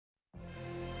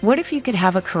What if you could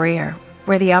have a career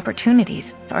where the opportunities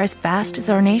are as vast as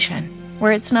our nation,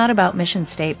 where it's not about mission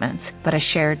statements, but a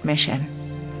shared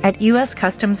mission? At U.S.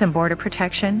 Customs and Border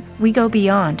Protection, we go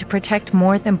beyond to protect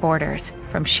more than borders,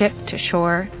 from ship to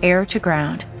shore, air to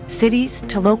ground, cities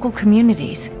to local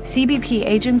communities. CBP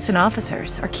agents and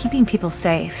officers are keeping people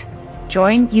safe.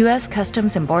 Join U.S.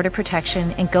 Customs and Border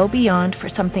Protection and go beyond for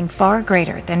something far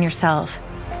greater than yourself.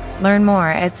 Learn more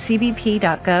at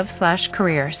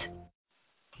cbp.gov/careers.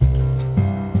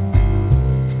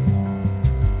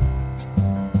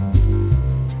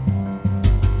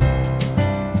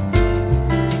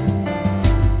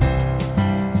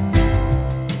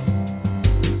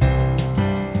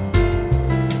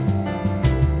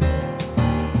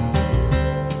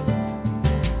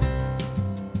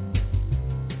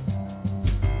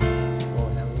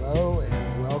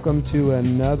 Welcome to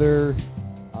another,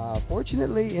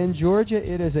 fortunately in Georgia,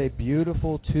 it is a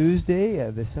beautiful Tuesday.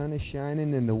 The sun is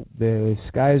shining and the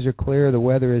skies are clear. The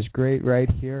weather is great right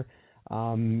here.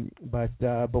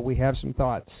 But we have some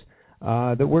thoughts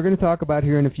that we're going to talk about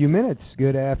here in a few minutes.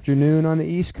 Good afternoon on the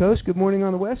East Coast. Good morning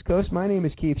on the West Coast. My name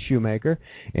is Keith Schumacher,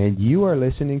 and you are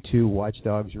listening to Watch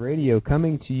D.O.G.S Radio,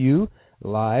 coming to you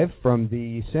live from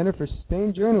the Center for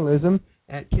Sustained Journalism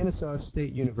at Kennesaw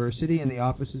State University in the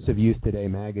offices of Youth Today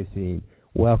magazine.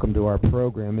 Welcome to our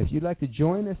program. If you'd like to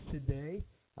join us today,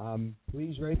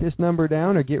 please write this number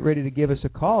down or get ready to give us a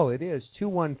call. It is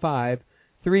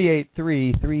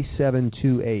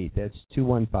 215-383-3728. That's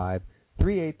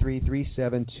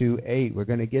 215-383-3728. We're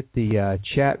going to get the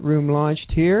chat room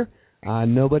launched here.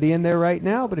 Nobody in there right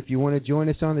now, but if you want to join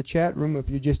us on the chat room, if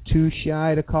you're just too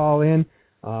shy to call in,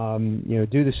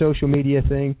 do the social media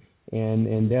thing.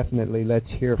 And definitely let's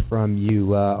hear from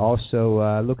you.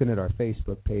 Also, looking at our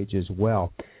Facebook page as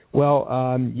well. Well,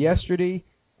 yesterday,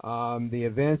 the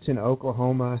events in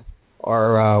Oklahoma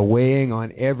are weighing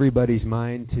on everybody's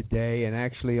mind today, and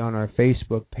actually on our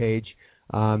Facebook page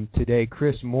today,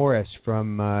 Chris Morris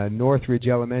from Northridge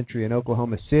Elementary in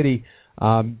Oklahoma City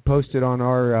posted on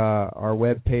our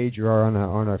web page or on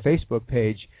our Facebook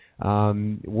page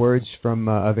words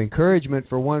of encouragement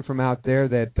for one from out there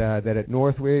that at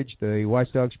Northridge, the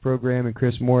Watch D.O.G.S program, and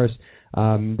Chris Morris,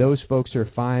 those folks are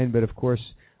fine. But of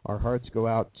course, our hearts go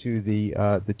out to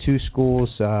the two schools,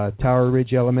 Tower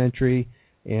Ridge Elementary,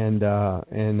 and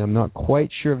I'm not quite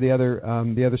sure of the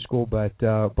other school, but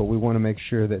we want to make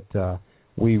sure that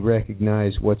we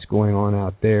recognize what's going on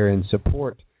out there and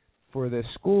support for the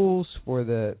schools, for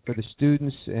the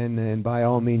students, and by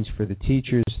all means for the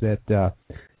teachers that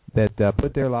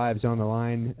put their lives on the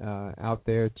line out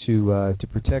there to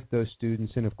protect those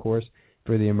students, and of course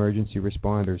for the emergency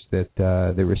responders that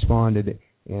responded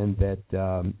and that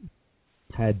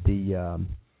had the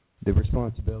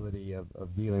responsibility of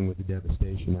dealing with the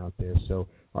devastation out there. So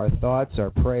our thoughts,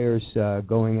 our prayers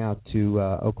going out to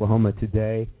Oklahoma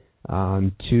today,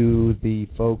 to the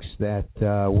folks that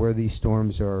where these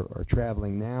storms are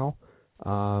traveling now.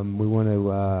 We want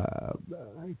to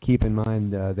keep in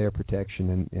mind their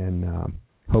protection and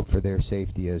hope for their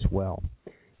safety as well.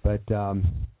 But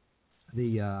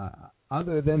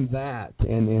other than that,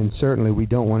 and certainly we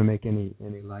don't want to make any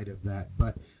light of that,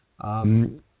 but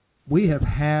we have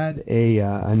had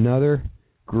another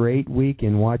great week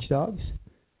in Watch D.O.G.S.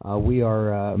 We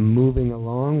are moving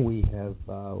along. We have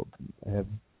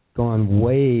gone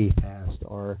way past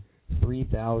our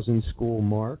 3,000 school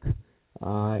mark.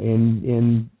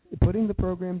 In putting the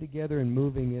program together and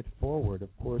moving it forward. Of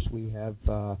course, we have,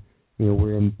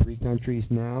 we're in 3 countries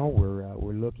now.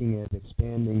 We're looking at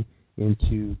expanding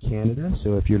into Canada.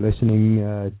 So if you're listening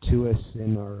to us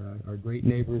in our great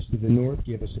neighbors to the north,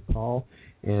 give us a call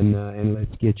and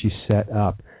let's get you set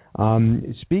up.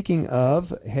 Speaking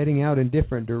of heading out in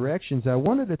different directions, I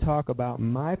wanted to talk about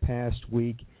my past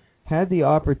week. Had the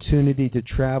opportunity to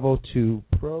travel to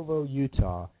Provo,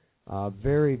 Utah.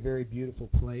 Very, very beautiful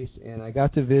place, and I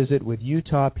got to visit with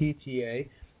Utah PTA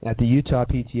at the Utah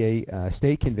PTA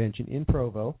State Convention in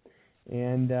Provo,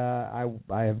 and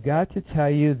I have got to tell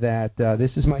you that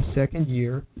this is my second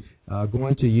year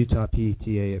going to Utah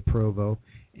PTA at Provo,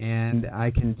 and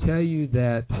I can tell you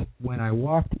that when I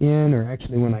walked in, or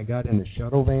actually when I got in the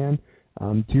shuttle van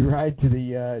to ride to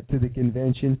the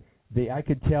convention, I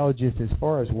could tell just as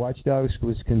far as Watch D.O.G.S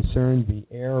was concerned, the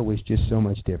air was just so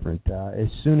much different. As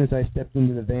soon as I stepped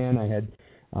into the van, I had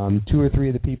 2 or 3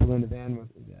 of the people in the van.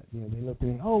 They looked at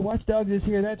me, "Oh, Watch D.O.G.S is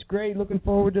here. That's great. Looking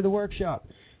forward to the workshop."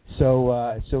 So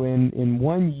in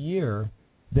 1 year,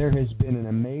 there has been an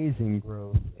amazing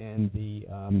growth in the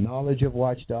knowledge of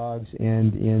Watch D.O.G.S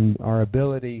and in our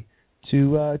ability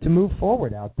to move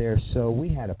forward out there. So we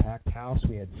had a packed house.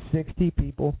 We had 60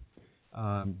 people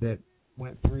that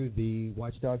went through the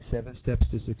Watch D.O.G.S 7 Steps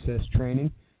to Success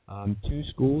training. 2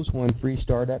 schools, 1 free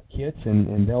startup kits,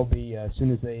 and they'll be, as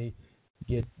soon as they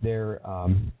get their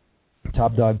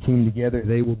Top Dog team together,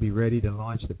 they will be ready to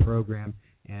launch the program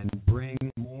and bring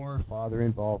more father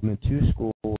involvement to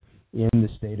schools in the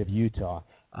state of Utah.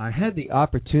 I had the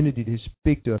opportunity to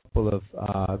speak to a couple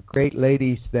of great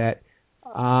ladies that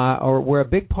were a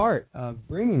big part of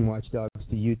bringing Watch D.O.G.S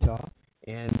to Utah,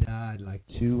 and I'd like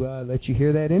to let you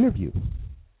hear that interview.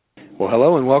 Well,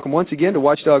 hello and welcome once again to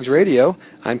Watch D.O.G.S Radio.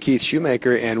 I'm Keith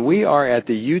Schumacher, and we are at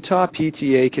the Utah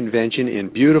PTA Convention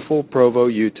in beautiful Provo,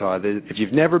 Utah. If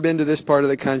you've never been to this part of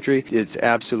the country, it's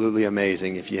absolutely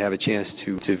amazing. If you have a chance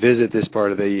to visit this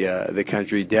part of the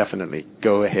country, definitely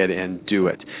go ahead and do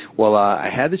it. Well, I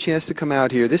had the chance to come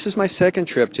out here. This is my second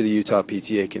trip to the Utah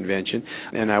PTA Convention,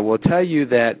 and I will tell you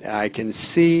that I can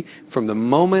see from the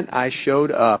moment I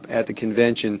showed up at the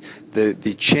convention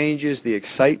the changes, the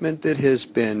excitement that has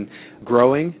been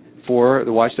growing for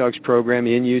the Watch D.O.G.S program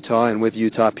in Utah and with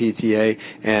Utah PTA,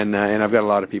 and I've got a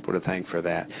lot of people to thank for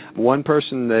that. One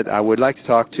person that I would like to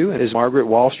talk to is Margaret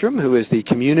Wallstrom, who is the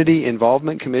Community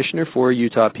Involvement Commissioner for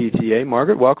Utah PTA.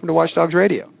 Margaret, welcome to Watch D.O.G.S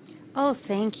Radio. Oh,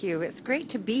 thank you. It's great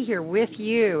to be here with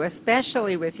you,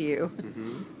 especially with you.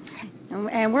 Mm-hmm.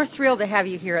 And we're thrilled to have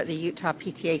you here at the Utah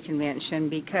PTA Convention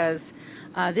because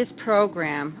this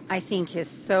program, I think, is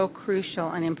so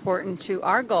crucial and important to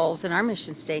our goals and our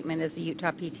mission statement as the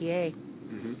Utah PTA.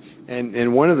 Mm-hmm.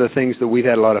 And one of the things that we've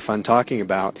had a lot of fun talking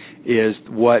about is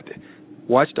what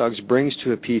Watch D.O.G.S brings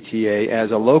to a PTA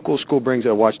as a local school brings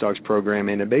a Watch D.O.G.S program,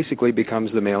 and it basically becomes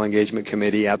the male engagement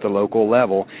committee at the local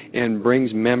level and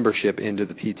brings membership into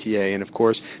the PTA. And, of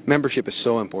course, membership is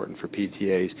so important for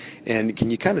PTAs. And can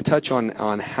you kind of touch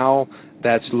on how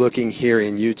that's looking here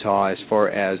in Utah as far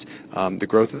as the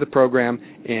growth of the program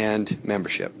and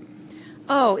membership?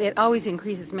 Oh, it always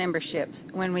increases membership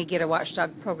when we get a Watch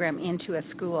D.O.G.S program into a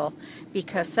school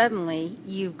because suddenly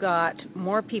you've got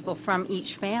more people from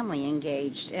each family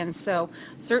engaged. And so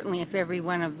certainly if every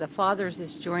one of the fathers is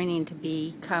joining to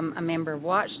become a member of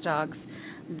Watch D.O.G.S,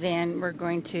 then we're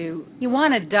going to, you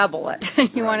want to double it.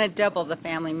 You want to double the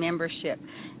family membership.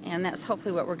 And that's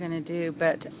hopefully what we're going to do.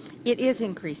 But it is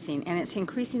increasing, and it's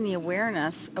increasing the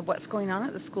awareness of what's going on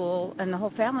at the school, and the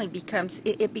whole family becomes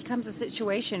a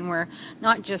situation where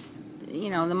not just,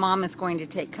 the mom is going to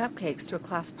take cupcakes to a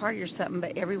class party or something,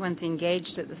 but everyone's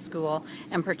engaged at the school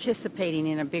and participating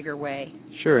in a bigger way.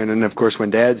 Sure, and then, of course, when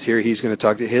Dad's here, he's going to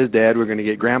talk to his dad. We're going to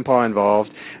get Grandpa involved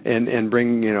and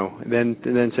bring,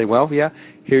 then say, well, yeah,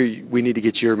 here we need to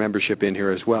get your membership in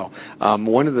here as well.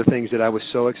 One of the things that I was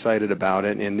so excited about,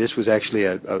 and this was actually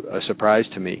a surprise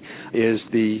to me, is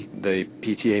the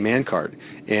PTA man card.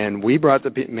 And we brought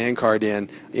the man card in,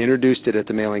 introduced it at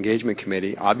the Male Engagement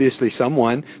Committee. Obviously,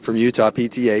 someone from Utah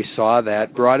PTA saw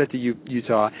that, brought it to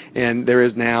Utah, and there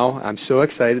is now, I'm so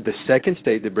excited, the second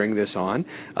state to bring this on.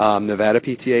 Nevada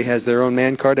PTA has their own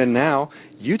man card, and now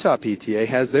Utah PTA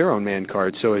has their own man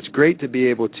card. So it's great to be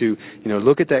able to,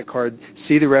 look at that card,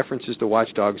 see the references to Watch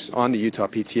D.O.G.S on the Utah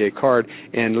PTA card,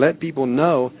 and let people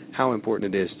know how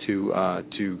important it is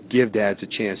to give dads a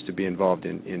chance to be involved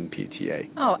in PTA.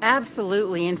 Oh,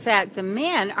 absolutely. In fact, the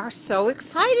men are so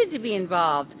excited to be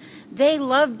involved. They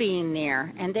love being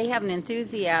there, and they have an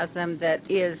enthusiasm that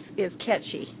is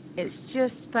catchy. It's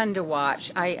just fun to watch.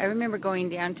 I remember going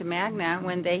down to Magna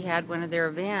when they had one of their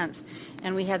events,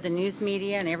 and we had the news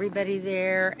media and everybody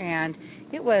there, and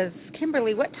it was,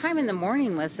 Kimberly, what time in the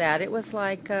morning was that? It was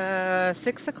like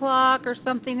 6 o'clock or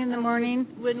something in the morning.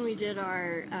 When we did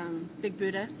our Big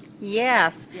Buddha.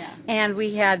 Yes. Yeah. And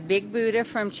we had Big Buddha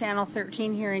from Channel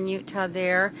 13 here in Utah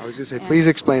there. I was going to say, please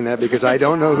explain that because I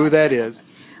don't know who that is.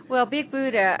 Well, Big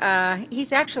Buddha, he's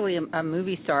actually a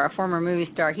movie star, a former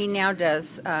movie star. He now does,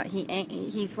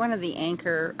 he's one of the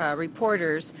anchor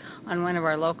reporters on one of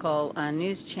our local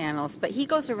news channels, but he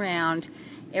goes around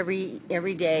every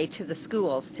day to the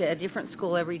schools, to a different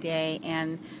school every day,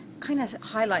 and kind of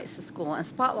highlights the school and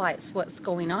spotlights what's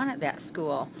going on at that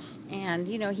school. And,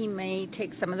 he may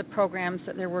take some of the programs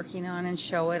that they're working on and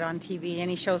show it on TV, and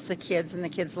he shows the kids, and the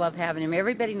kids love having him.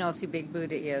 Everybody knows who Big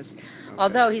Buddha is,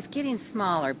 although he's getting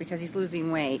smaller because he's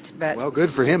losing weight. But well, good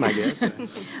for him, I guess.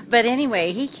 But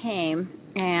anyway, he came,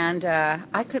 and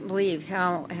I couldn't believe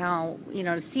how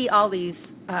to see all these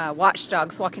Watch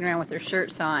D.O.G.S walking around with their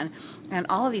shirts on, and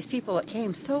all of these people that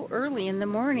came so early in the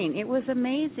morning. It was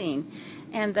amazing.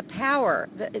 And the power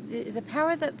that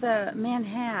the men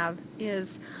have is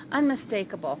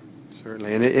unmistakable.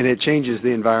 Certainly, and it changes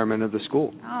the environment of the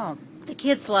school. Oh, the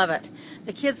kids love it.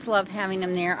 The kids love having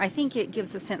them there. I think it gives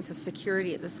a sense of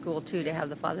security at the school, too, to have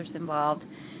the fathers involved.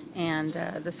 And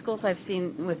the schools I've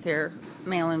seen with their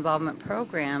male involvement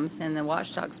programs and the Watch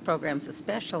D.O.G.S programs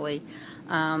especially,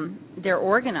 they're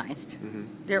organized.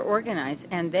 Mm-hmm. They're organized,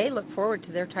 and they look forward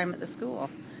to their time at the school.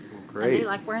 Great. And they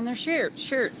like wearing their shirts.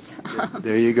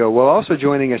 There you go. Well, also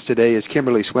joining us today is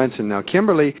Kimberly Swenson. Now,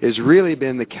 Kimberly has really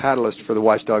been the catalyst for the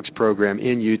Watch D.O.G.S program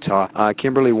in Utah.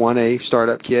 Kimberly won a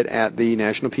startup kit at the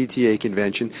National PTA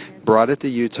Convention, brought it to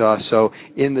Utah. So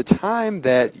in the time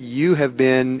that you have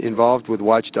been involved with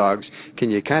Watch D.O.G.S, can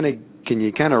you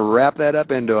kind of wrap that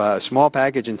up into a small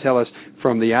package and tell us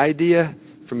from the idea,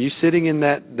 from you sitting in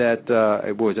that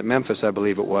what was it, Memphis, I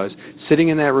believe it was, sitting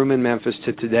in that room in Memphis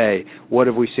to today, what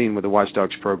have we seen with the Watch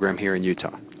D.O.G.S program here in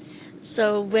Utah?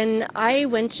 So when I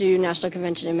went to National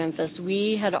Convention in Memphis,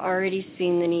 we had already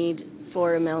seen the need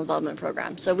for a male involvement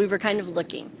program. So we were kind of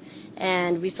looking.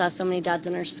 And we saw so many dads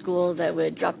in our school that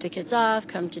would drop the kids off,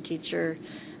 come to the teacher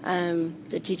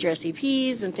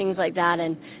SEPs and things like that.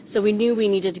 And so we knew we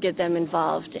needed to get them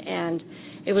involved. And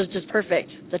it was just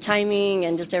perfect. The timing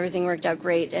and just everything worked out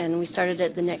great. And we started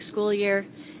it the next school year.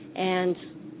 And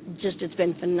just it's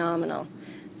been phenomenal.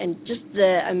 And just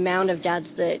the amount of dads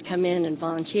that come in and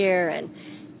volunteer, and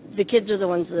the kids are the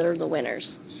ones that are the winners.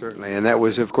 Certainly, and that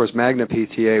was, of course, Magna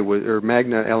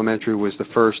Elementary was the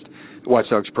first Watch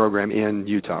D.O.G.S program in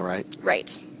Utah, right? Right.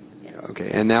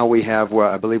 Okay, and now we have,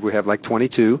 I believe we have like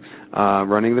 22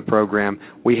 running the program.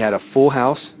 We had a full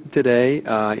house today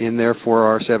in there for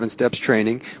our 7 Steps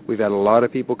training. We've had a lot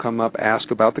of people come up,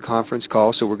 ask about the conference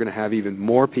call, so we're going to have even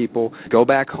more people go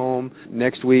back home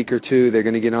next week or two. They're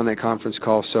going to get on that conference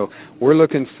call. So we're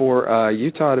looking for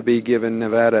Utah to be giving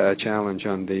Nevada a challenge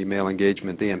on the male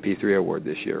engagement, the MP3 award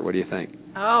this year. What do you think?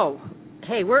 Oh,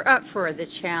 hey, we're up for the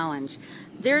challenge.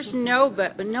 There's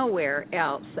nowhere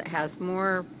else that has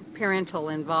more parental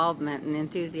involvement and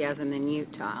enthusiasm than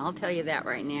Utah. I'll tell you that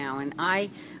right now. And I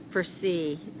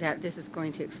foresee that this is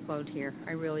going to explode here.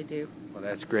 I really do. Well,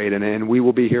 that's great, and we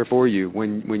will be here for you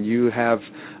when you have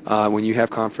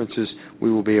conferences.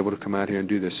 We will be able to come out here and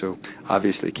do this. So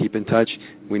obviously, keep in touch.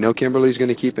 We know Kimberly's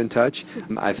going to keep in touch.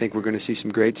 I think we're going to see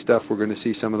some great stuff. We're going to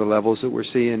see some of the levels that we're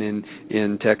seeing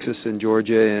in Texas and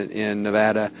Georgia and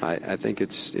Nevada. I think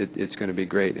it's going to be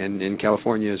great, and in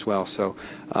California as well. So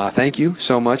thank you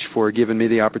so much for giving me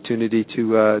the opportunity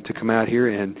to come out here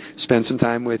and spend some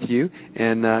time with you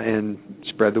and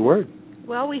spread the word.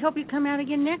 Well, we hope you come out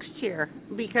again next year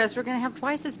because we're going to have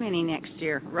twice as many next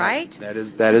year, right? That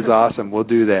is awesome. We'll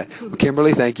do that. Well,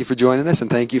 Kimberly, thank you for joining us, and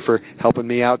thank you for helping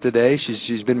me out today.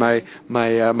 She's been my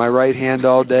right hand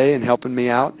all day and helping me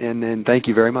out, and thank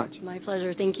you very much. My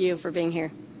pleasure. Thank you for being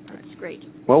here. That's great.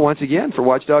 Well, once again, for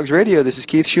Watch D.O.G.S Radio, this is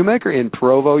Keith Schumacher in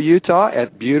Provo, Utah,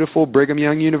 at beautiful Brigham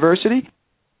Young University.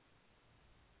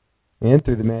 And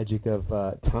through the magic of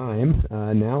time,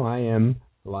 now I am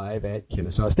live at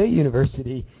Kennesaw State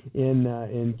University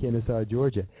in Kennesaw,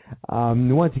 Georgia.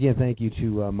 Once again, thank you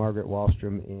to Margaret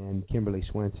Wallstrom and Kimberly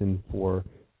Swenson for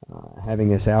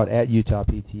having us out at Utah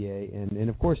PTA, and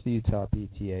of course the Utah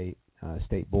PTA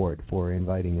State Board for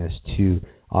inviting us to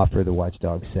offer the Watch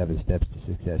D.O.G.S 7 Steps to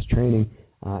Success training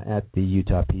at the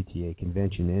Utah PTA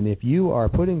Convention. And if you are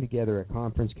putting together a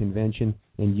conference convention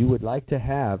and you would like to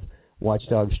have Watch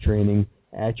D.O.G.S training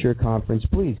at your conference,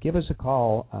 please give us a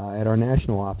call at our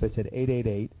national office at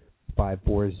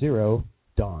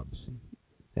 888-540-DOGS.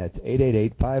 That's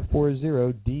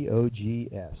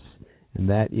 888-540-DOGS. And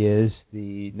that is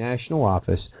the national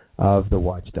office of the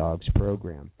Watch D.O.G.S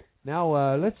program.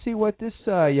 Now, let's see what this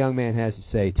young man has to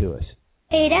say to us.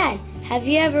 Hey, Dad, have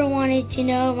you ever wanted to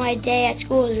know what my day at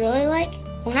school is really like?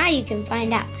 Well, now you can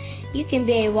find out. You can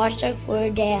be a watchdog for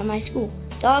a day at my school.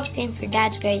 DOGS stand for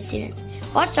Dad's Grade Students.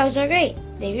 Watchdogs are great.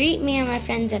 They greet me and my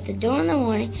friends at the door in the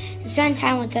morning and spend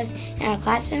time with us in our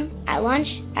classroom, at lunch,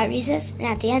 at recess, and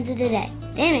at the end of the day.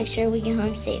 They make sure we get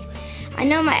home safe. I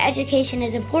know my education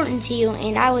is important to you,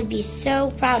 and I would be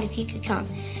so proud if you could come.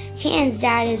 Ken's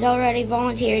dad has already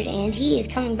volunteered, and he is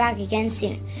coming back again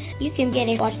soon. You can get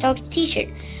a Watchdogs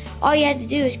t-shirt. All you have to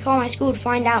do is call my school to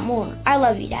find out more. I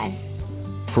love you, Dad.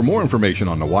 For more information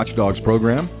on the Watch D.O.G.S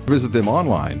program, visit them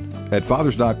online at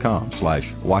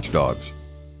fathers.com/watchdogs.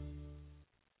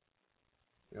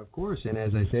 Of course, and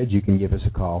as I said, you can give us a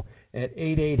call at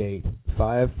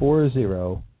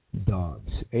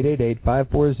 888-540-DOGS,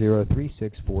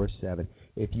 888-540-3647.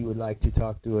 If you would like to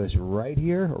talk to us right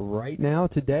here, right now,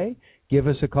 today, give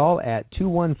us a call at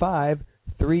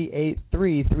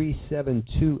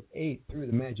 215-383-3728 through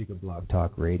the magic of Blog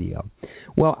Talk Radio.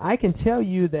 Well, I can tell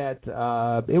you that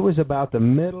it was about the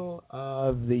middle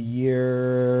of the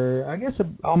year, I guess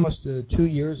almost 2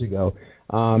 years ago.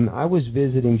 I was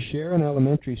visiting Sharon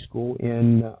Elementary School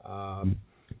in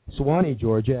Suwanee,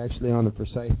 Georgia, actually on the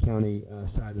Forsyth County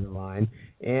side of the line,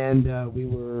 and we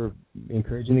were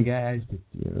encouraging the guys to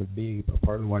be a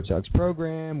part of the Watch D.O.G.S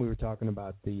program. We were talking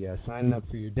about the signing up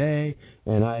for your day,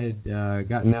 and I had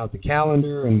gotten out the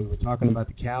calendar, and we were talking about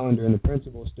the calendar, and the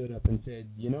principal stood up and said,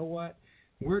 you know what?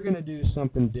 We're going to do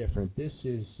something different. This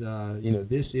is,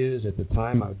 this is at the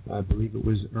time, I believe it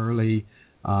was early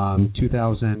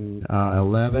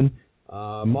 2011.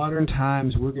 Modern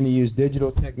times, we're going to use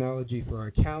digital technology for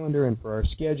our calendar and for our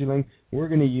scheduling. We're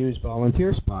going to use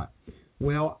VolunteerSpot.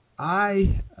 Well,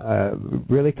 I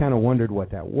really kind of wondered what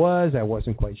that was. I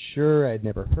wasn't quite sure. I had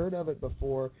never heard of it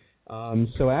before.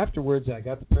 So afterwards, I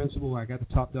got the principal, I got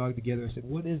the top dog together. I said,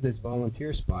 what is this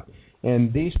VolunteerSpot?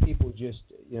 And these people just,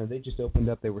 they just opened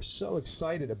up. They were so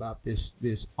excited about this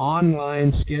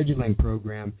online scheduling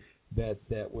program that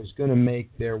was going to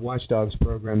make their Watch D.O.G.S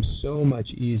program so much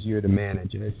easier to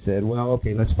manage. And I said, well,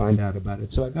 okay, let's find out about it.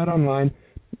 So I got online,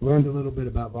 learned a little bit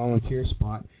about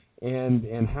VolunteerSpot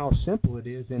and how simple it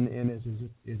is. And as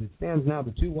it stands now,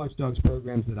 the two Watch D.O.G.S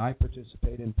programs that I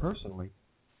participate in personally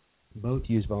both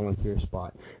use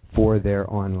VolunteerSpot for their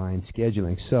online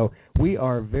scheduling. So we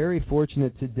are very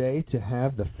fortunate today to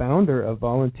have the founder of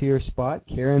VolunteerSpot,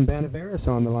 Karen Bantevaris,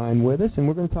 on the line with us, and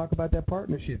we're going to talk about that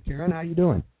partnership. Karen, how you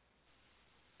doing?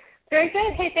 Very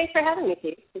good. Hey, thanks for having me,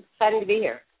 Keith. It's exciting to be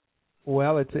here.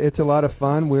 Well, it's a lot of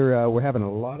fun. We're having a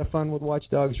lot of fun with Watch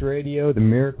D.O.G.S Radio, the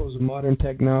miracles of modern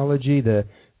technology, the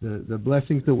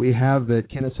blessings that we have that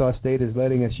Kennesaw State is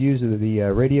letting us use the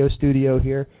radio studio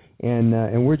here.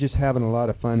 And we're just having a lot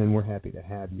of fun, and we're happy to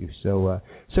have you. So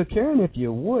Karen, if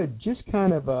you would, just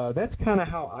kind of that's kind of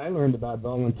how I learned about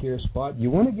VolunteerSpot. You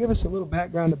want to give us a little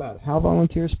background about how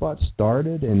VolunteerSpot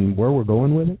started and where we're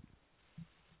going with it?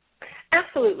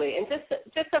 Absolutely. And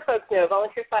just so folks know,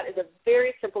 VolunteerSpot is a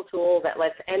very simple tool that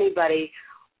lets anybody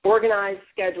organize,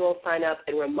 schedule, sign up,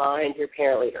 and remind your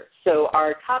parent leaders. So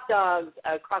our top dogs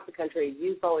across the country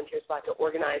use VolunteerSpot to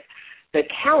organize the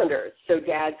calendars so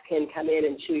dads can come in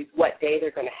and choose what day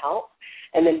they're going to help.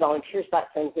 And then VolunteerSpot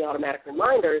sends the automatic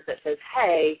reminders that says,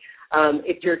 hey,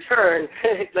 it's your turn.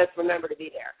 Let's remember to be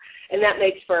there. And that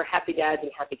makes for happy dads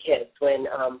and happy kids when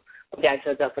dad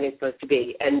shows up when he's supposed to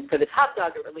be. And for the top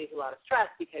dog, it relieves a lot of stress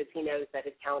because he knows that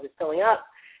his calendar is filling up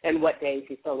and what days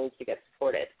he still needs to get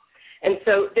supported. And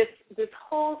so this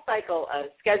whole cycle of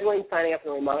scheduling, signing up,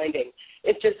 and reminding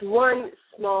is just one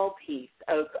small piece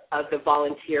of the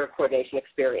volunteer coordination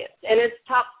experience. And as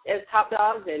top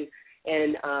dogs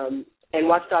and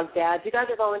Watch D.O.G.S dads, you guys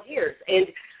are volunteers,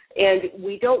 and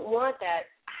we don't want that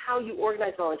how you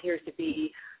organize volunteers to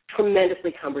be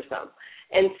tremendously cumbersome.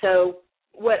 And so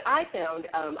what I found,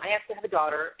 I actually have a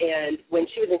daughter, and when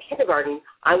she was in kindergarten,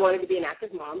 I wanted to be an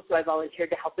active mom, so I volunteered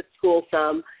to help at school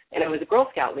some, and I was a Girl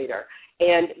Scout leader.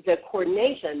 And the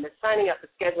coordination, the signing up, the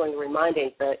scheduling, the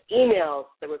reminding, the emails,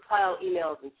 the reply all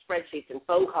emails and spreadsheets and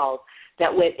phone calls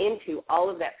that went into all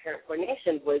of that parent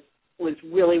coordination was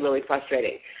really, really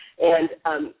frustrating. And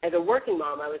as a working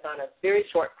mom, I was on a very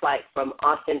short flight from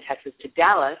Austin, Texas to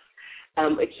Dallas.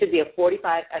 It should be a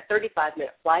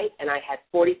 35-minute flight, and I had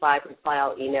 45 reply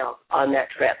all emails on that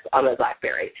trip on my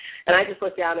BlackBerry. And I just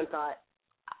looked down and thought,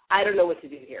 I don't know what to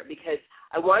do here because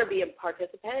I want to be a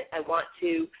participant. I want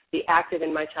to be active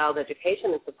in my child's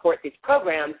education and support these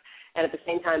programs. And at the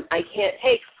same time, I can't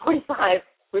take 45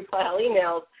 reply all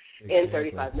emails in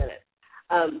 35 minutes.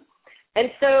 And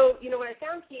so, what I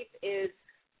found, Keith, is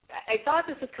I thought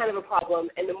this was kind of a problem.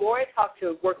 And the more I talked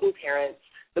to working parents,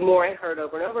 the more I heard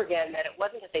over and over again that it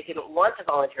wasn't that they didn't want to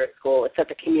volunteer at school, it's that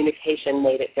the communication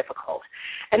made it difficult.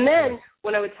 And then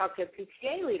when I would talk to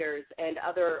PTA leaders and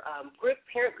other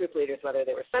parent group leaders, whether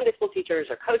they were Sunday school teachers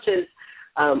or coaches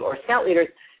or scout leaders,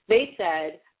 they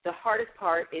said the hardest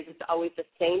part is it's always the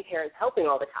same parents helping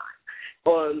all the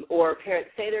time, or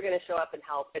parents say they're going to show up and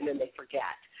help and then they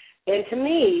forget. And to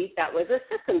me, that was a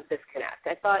systems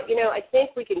disconnect. I thought, I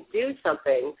think we can do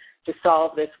something to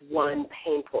solve this one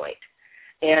pain point.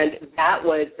 And that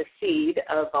was the seed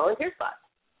of VolunteerSpot.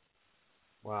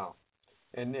 Wow.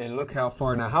 And look how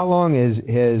far. Now, how long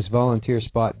has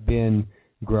VolunteerSpot been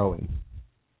growing?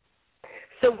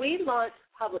 So we launched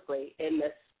publicly in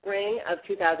the spring of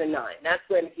 2009. That's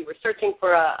when if you were searching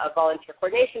for a volunteer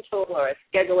coordination tool or a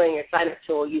scheduling or sign-up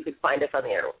tool, you could find us on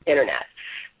the Internet.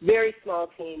 Very small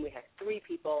team. We had 3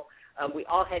 people. We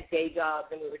all had day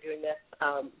jobs, and we were doing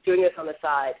this on the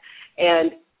side.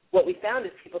 And what we found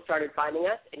is people started finding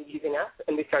us and using us,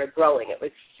 and we started growing. It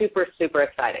was super, super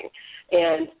exciting.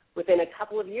 And within a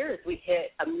couple of years, we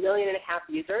hit 1.5 million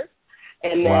users.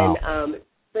 And then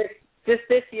just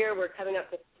this year, we're coming up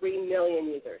to 3 million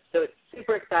users. So it's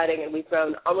super exciting, and we've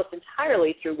grown almost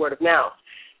entirely through word of mouth.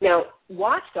 Now,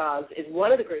 Watch D.O.G.S is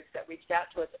one of the groups that reached out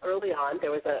to us early on.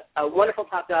 There was a wonderful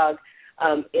top dog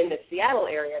in the Seattle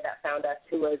area that found us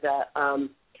who was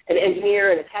an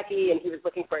engineer and a techie, and he was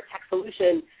looking for a tech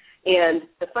solution. And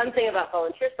the fun thing about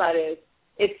VolunteerSpot is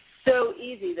it's so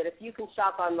easy that if you can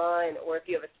shop online or if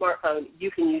you have a smartphone,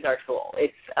 you can use our tool.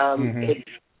 It's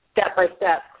step by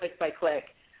step, click by click.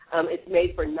 It's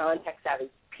made for non-tech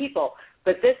savvy people.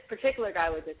 But this particular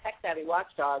guy was a tech-savvy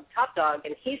watchdog, top dog,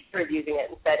 and he started using it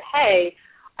and said, hey,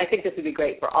 I think this would be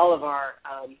great for all of our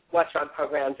watchdog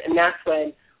programs. And that's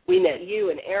when we met you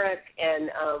and Eric,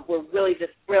 and we're really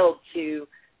just thrilled to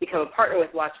become a partner with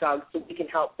Watch D.O.G.S so we can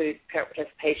help boost parent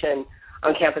participation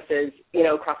on campuses,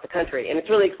 across the country. And it's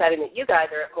really exciting that you guys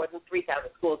are at more than 3,000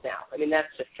 schools now. I mean, that's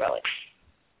just thrilling.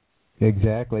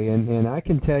 Exactly, and I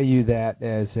can tell you that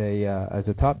as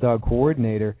a top dog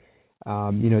coordinator,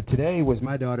 today was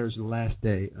my daughter's last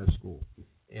day of school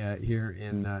here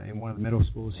in one of the middle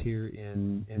schools here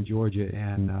in Georgia,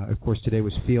 and of course today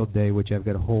was field day, which I've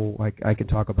got a whole I could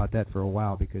talk about that for a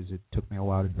while because it took me a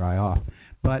while to dry off.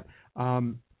 But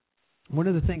one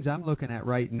of the things I'm looking at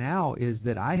right now is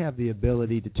that I have the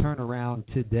ability to turn around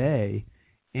today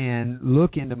and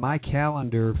look into my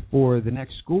calendar for the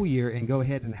next school year and go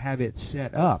ahead and have it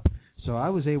set up. So I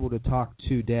was able to talk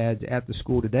to dads at the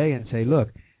school today and say, look,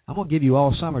 I'm going to give you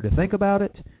all summer to think about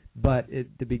it, but at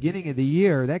the beginning of the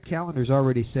year, that calendar's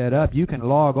already set up. You can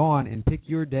log on and pick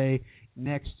your day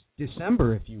next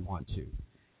December if you want to.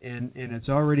 And it's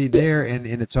already there, and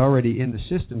it's already in the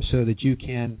system so that you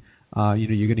can,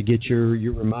 you're going to get your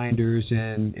reminders,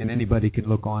 and anybody can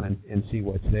look on and see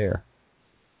what's there.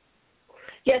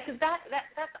 Yeah, so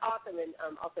that's awesome, and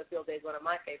also field day is one of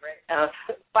my favorite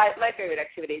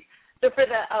activities. So for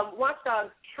the Watch D.O.G.S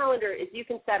calendar, is you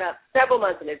can set up several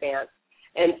months in advance,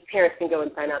 and parents can go and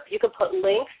sign up. You can put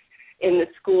links in the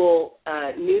school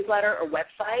newsletter or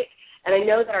website, and I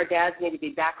know that our dads need to be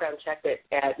background checked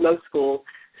at most schools,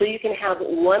 so you can have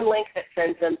one link that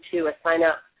sends them to a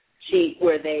sign-up sheet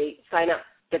where they sign up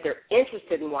that they're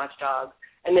interested in Watch D.O.G.S,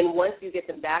 and then once you get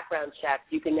them background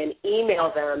checked, you can then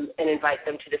email them and invite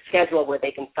them to the schedule where they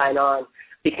can sign on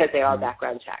because they are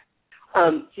background checked.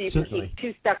 So you can keep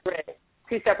two separate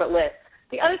lists.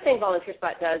 The other thing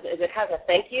VolunteerSpot does is it has a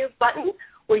thank you button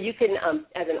where you can,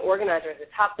 as an organizer, as a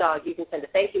top dog, you can send a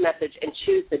thank you message and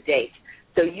choose the date.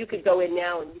 So you could go in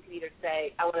now and you can either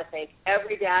say, I want to thank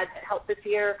every dad that helped this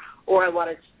year, or I want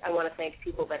to thank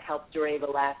people that helped during the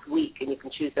last week, and you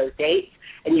can choose those dates,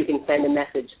 and you can send a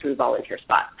message through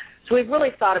VolunteerSpot. So we've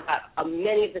really thought about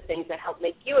many of the things that help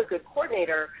make you a good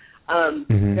coordinator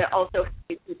that also help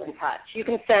you keep in touch. You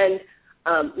can send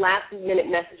last-minute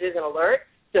messages and alerts,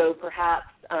 so perhaps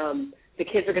the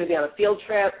kids are going to be on a field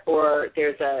trip, or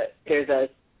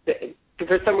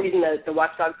for some reason the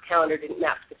Watch D.O.G.S calendar didn't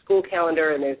match the school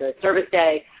calendar and there's a service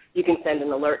day, you can send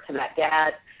an alert to that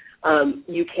dad.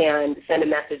 You can send a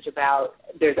message about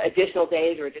there's additional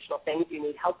days or additional things you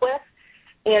need help with.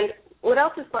 And what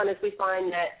else is fun is we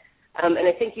find that, and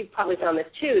I think you've probably found this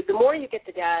too, the more you get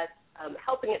the dads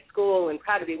helping at school and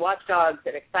proud to be Watch D.O.G.S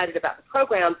and excited about the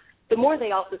program, the more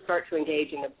they also start to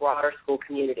engage in the broader school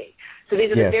community. So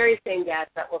these are the very same dads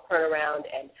that will turn around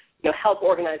and help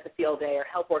organize the field day, or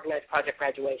help organize project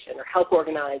graduation, or help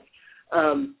organize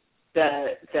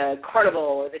the carnival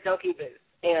or the dunking booth,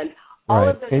 and all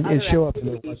of those and show up in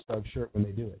their Watch D.O.G.S shirt when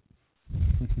they do it.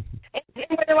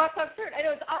 and with their Watch D.O.G.S shirt, I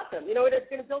know, it's awesome. It's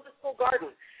going to build a school garden,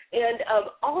 and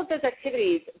all of those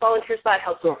activities VolunteerSpot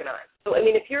helps organize. So I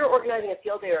mean, if you're organizing a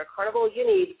field day or a carnival, you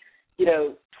need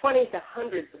 20 to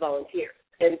hundreds of volunteers,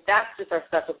 and that's just our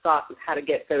special sauce of how to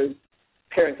get those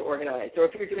parents organized. Or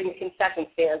if you're doing concession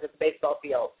stands at the baseball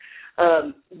field,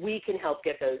 we can help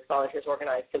get those volunteers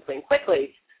organized simply and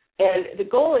quickly. And the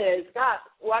goal is, gosh,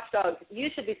 Watch D.O.G.S, you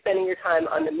should be spending your time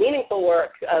on the meaningful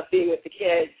work of being with the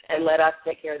kids, and let us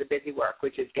take care of the busy work,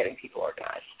 which is getting people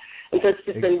organized. And so it's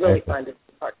just been really fun to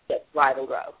start to thrive and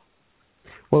grow.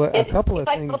 Well, a couple of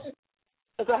things.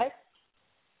 Go ahead.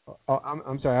 Oh,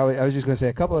 I'm sorry. I was just going to say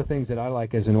a couple of things that I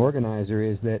like as an organizer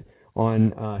is that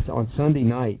on Sunday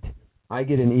night, I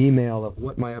get an email of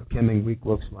what my upcoming week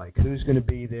looks like, who's going to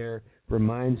be there,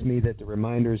 reminds me that the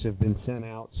reminders have been sent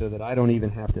out so that I don't even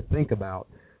have to think about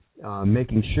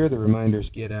making sure the reminders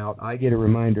get out. I get a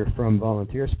reminder from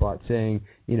VolunteerSpot saying,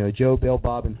 Joe, Bill,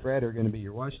 Bob, and Fred are going to be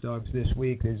your Watch D.O.G.S this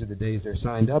week. These are the days they're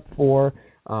signed up for,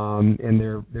 and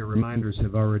their reminders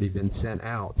have already been sent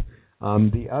out.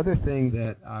 The other thing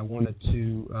that I wanted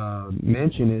to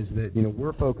mention is that,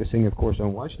 we're focusing, of course,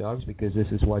 on Watch D.O.G.S because this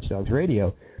is Watch D.O.G.S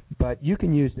Radio, but you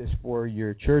can use this for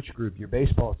your church group, your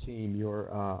baseball team,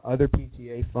 your other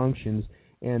PTA functions,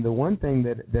 And the one thing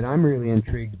that I'm really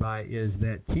intrigued by is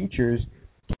that teachers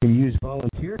can use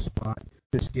VolunteerSpot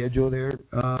to schedule their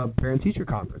parent-teacher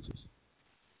conferences.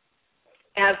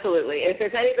 Absolutely. And if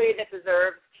there's anybody that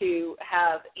deserves to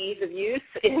have ease of use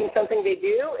in something they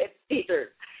do, it's teachers.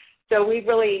 So we've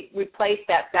really replaced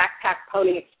that backpack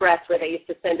pony express where they used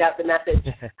to send out the message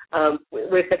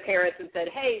with the parents and said,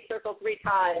 hey, circle 3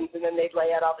 times, and then they'd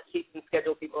lay out all the sheets and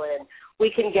schedule people in.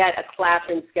 We can get a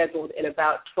classroom scheduled in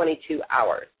about 22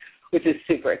 hours, which is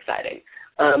super exciting.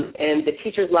 And the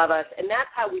teachers love us, and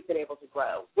that's how we've been able to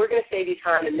grow. We're going to save you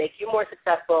time and make you more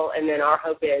successful, and then our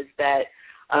hope is that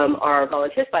our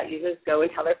VolunteerSpot users go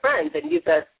and tell their friends and use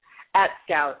us at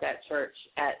Scouts, at church,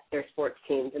 at their sports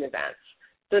teams and events.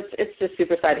 So it's just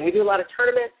super exciting. We do a lot of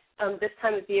tournaments this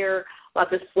time of year,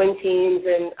 lots of swim teams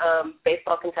and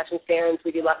baseball concession stands.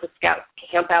 We do lots of Scout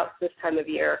campouts this time of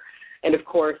year, and, of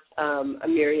course, a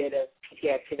myriad of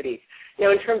PTA activities.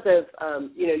 Now, in terms of,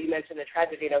 you mentioned the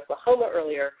tragedy in Oklahoma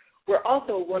earlier, we're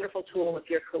also a wonderful tool if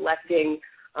you're collecting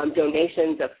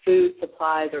donations of food,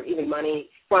 supplies, or even money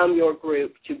from your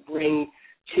group to bring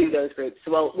to those groups.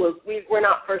 So we're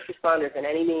not first responders in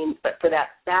any means, but for that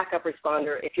backup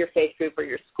responder, if your faith group or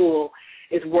your school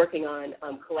is working on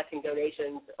collecting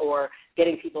donations or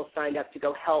getting people signed up to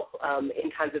go help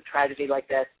in times of tragedy like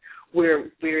this, we're a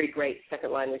very great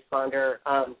second-line responder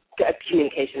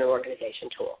communication or organization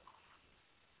tool.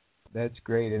 That's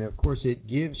great. And, of course, it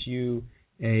gives you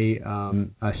a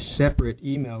separate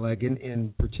email, like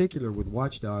in particular with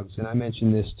Watch D.O.G.S, and I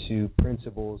mention this to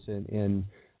principals and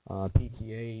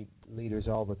PTA leaders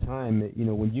all the time.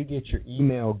 When you get your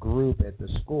email group at the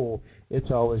school, it's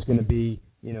always going to be,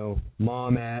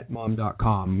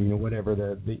 mom@mom.com, whatever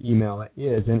the email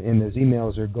is. And those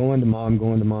emails are going to mom,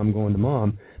 going to mom, going to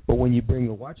mom. But when you bring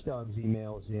the Watch D.O.G.S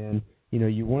emails in,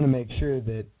 you want to make sure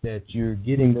that you're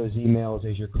getting those emails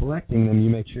as you're collecting them.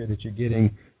 You make sure that you're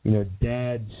getting,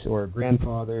 dads or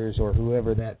grandfathers or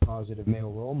whoever that positive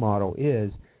male role model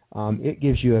is. It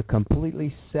gives you a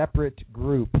completely separate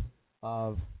group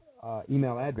of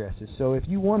email addresses. So if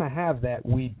you want to have that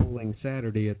weed pulling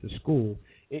Saturday at the school,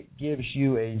 it gives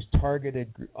you a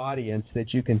targeted audience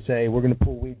that you can say, we're going to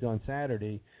pull weeds on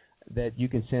Saturday, that you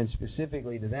can send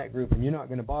specifically to that group, and you're not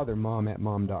going to bother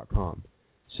mom@mom.com.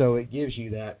 So it gives you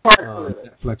that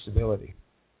flexibility.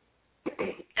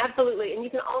 Absolutely, and you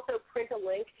can also print a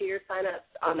link to your sign-ups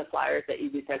on the flyers that you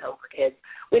do send home for kids.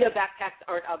 We know backpacks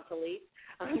aren't obsolete.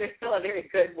 There's still a very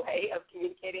good way of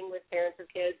communicating with parents of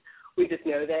kids. We just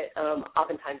know that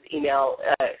oftentimes email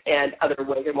and other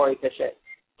ways are more efficient.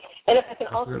 And if I can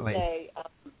also say,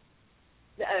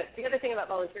 the other thing about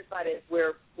VolunteerSpot is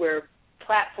we're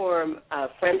platform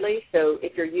friendly. So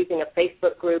if you're using a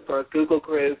Facebook group or a Google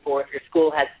group, or if your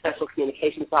school has special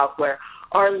communication software,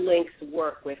 our links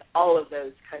work with all of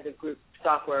those kinds of group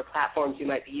software platforms you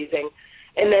might be using.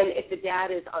 And then if the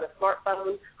dad is on a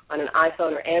smartphone, on an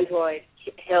iPhone or Android,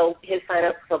 his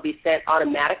sign-up will be sent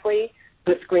automatically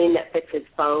to a screen that fits his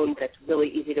phone that's really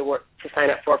easy to sign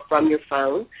up for from your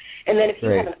phone. And then if you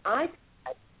have an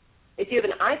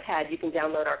iPad, you can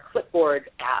download our Clipboard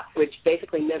app, which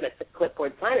basically mimics a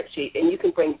Clipboard sign-up sheet, and you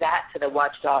can bring that to the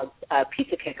Watch D.O.G.S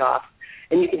pizza kickoff,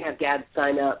 and you can have dads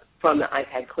sign up from the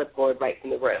iPad Clipboard right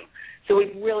from the room. So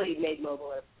we've really made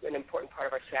mobile an important part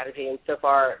of our strategy, and so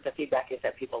far the feedback is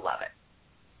that people love it.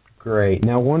 Great.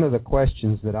 Now, one of the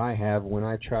questions that I have when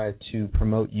I try to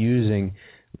promote using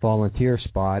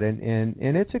VolunteerSpot, and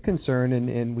it's a concern,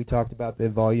 and we talked about the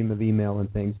volume of email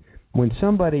and things. When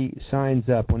somebody signs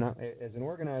up, as an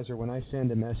organizer, when I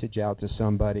send a message out to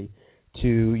somebody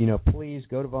to, please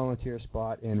go to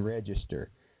VolunteerSpot and register,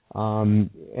 and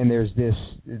there's this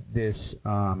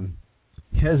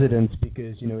hesitance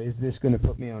because, is this going to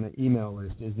put me on an email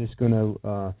list? Is this going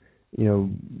to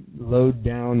load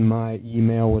down my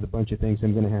email with a bunch of things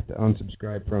I'm going to have to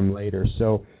unsubscribe from later?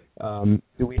 So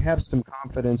do we have some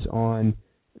confidence on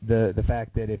the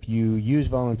fact that if you use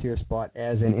VolunteerSpot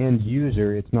as an end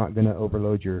user, it's not going to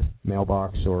overload your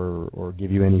mailbox or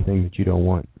give you anything that you don't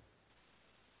want?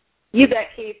 You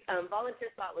bet, Keith.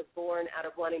 VolunteerSpot was born out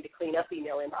of wanting to clean up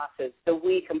email inboxes, so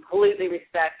we completely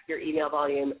respect your email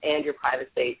volume and your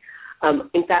privacy.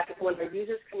 In fact, if one of our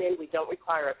users come in, we don't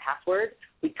require a password.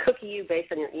 We cookie you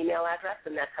based on your email address,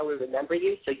 and that's how we remember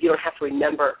you, so you don't have to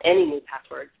remember any new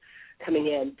passwords coming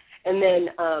in. And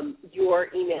then your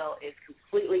email is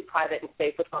completely private and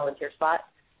safe with VolunteerSpot.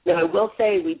 Now, I will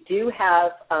say we do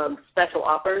have special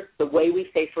offers. The way we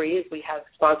stay free is we have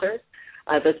sponsors.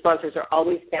 Those sponsors are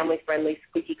always family-friendly,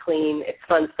 squeaky clean. It's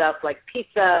fun stuff like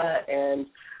pizza and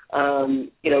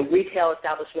retail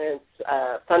establishments,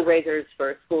 fundraisers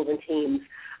for schools and teams.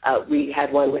 We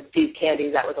had one with Steve's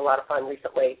Candy. That was a lot of fun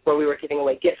recently, where we were giving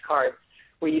away gift cards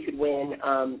where you could win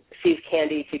Steve's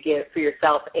Candy to give for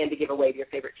yourself and to give away to your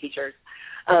favorite teachers.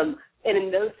 And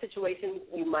in those situations,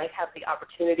 you might have the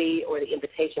opportunity or the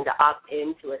invitation to opt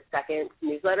into a second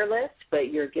newsletter list,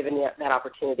 but you're given that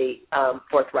opportunity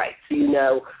forthright, so you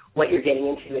know what you're getting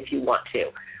into if you want to.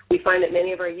 We find that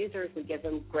many of our users, we give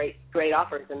them great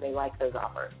offers, and they like those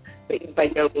offers. But by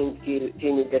no means do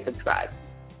you need to subscribe.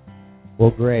 Well,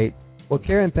 great. Well,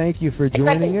 Karen, thank you for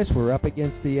joining us. We're up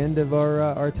against the end of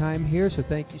our time here, so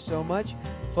thank you so much.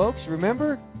 Folks,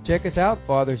 remember, check us out,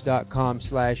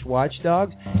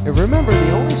 fathers.com/watchdogs. And remember,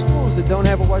 the only schools that don't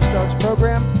have a Watchdogs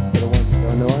program are the ones that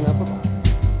don't know enough about it.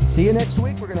 See you next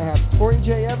week. We're going to have Corey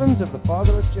J. Evans of the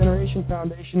Fatherless Generation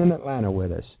Foundation in Atlanta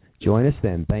with us. Join us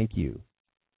then. Thank you.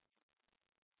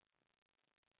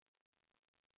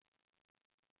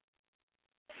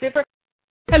 Super.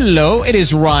 Hello, it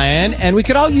is Ryan, and we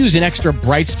could all use an extra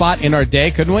bright spot in our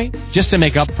day, couldn't we? Just to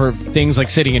make up for things like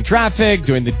sitting in traffic,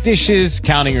 doing the dishes,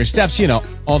 counting your steps,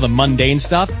 all the mundane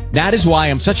stuff. That is why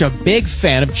I'm such a big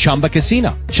fan of Chumba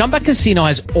Casino. Chumba Casino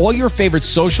has all your favorite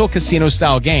social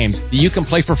casino-style games that you can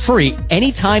play for free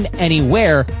anytime,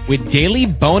 anywhere with daily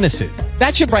bonuses.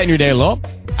 That should brighten your day a little.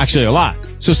 Actually, a lot.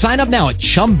 So sign up now at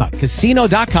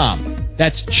ChumbaCasino.com.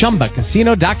 That's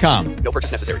ChumbaCasino.com. No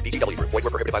purchase necessary. VGW Group. Void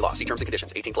where prohibited by law. See terms and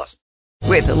conditions. 18+.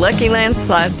 With the Lucky Land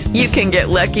Slots, you can get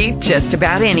lucky just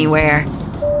about anywhere.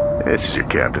 This is your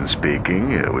captain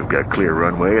speaking. We've got clear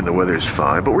runway and the weather's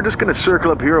fine, but we're just going to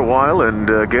circle up here a while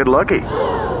and get lucky.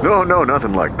 No,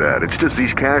 nothing like that. It's just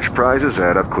these cash prizes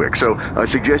add up quick. So I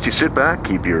suggest you sit back,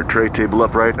 keep your tray table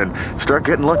upright, and start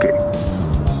getting lucky.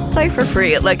 Play for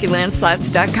free at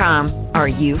LuckyLandSlots.com. Are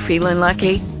you feeling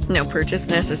lucky? No purchase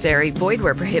necessary. Void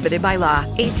where prohibited by law.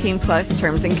 18+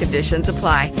 terms and conditions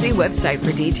apply. See website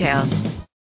for details.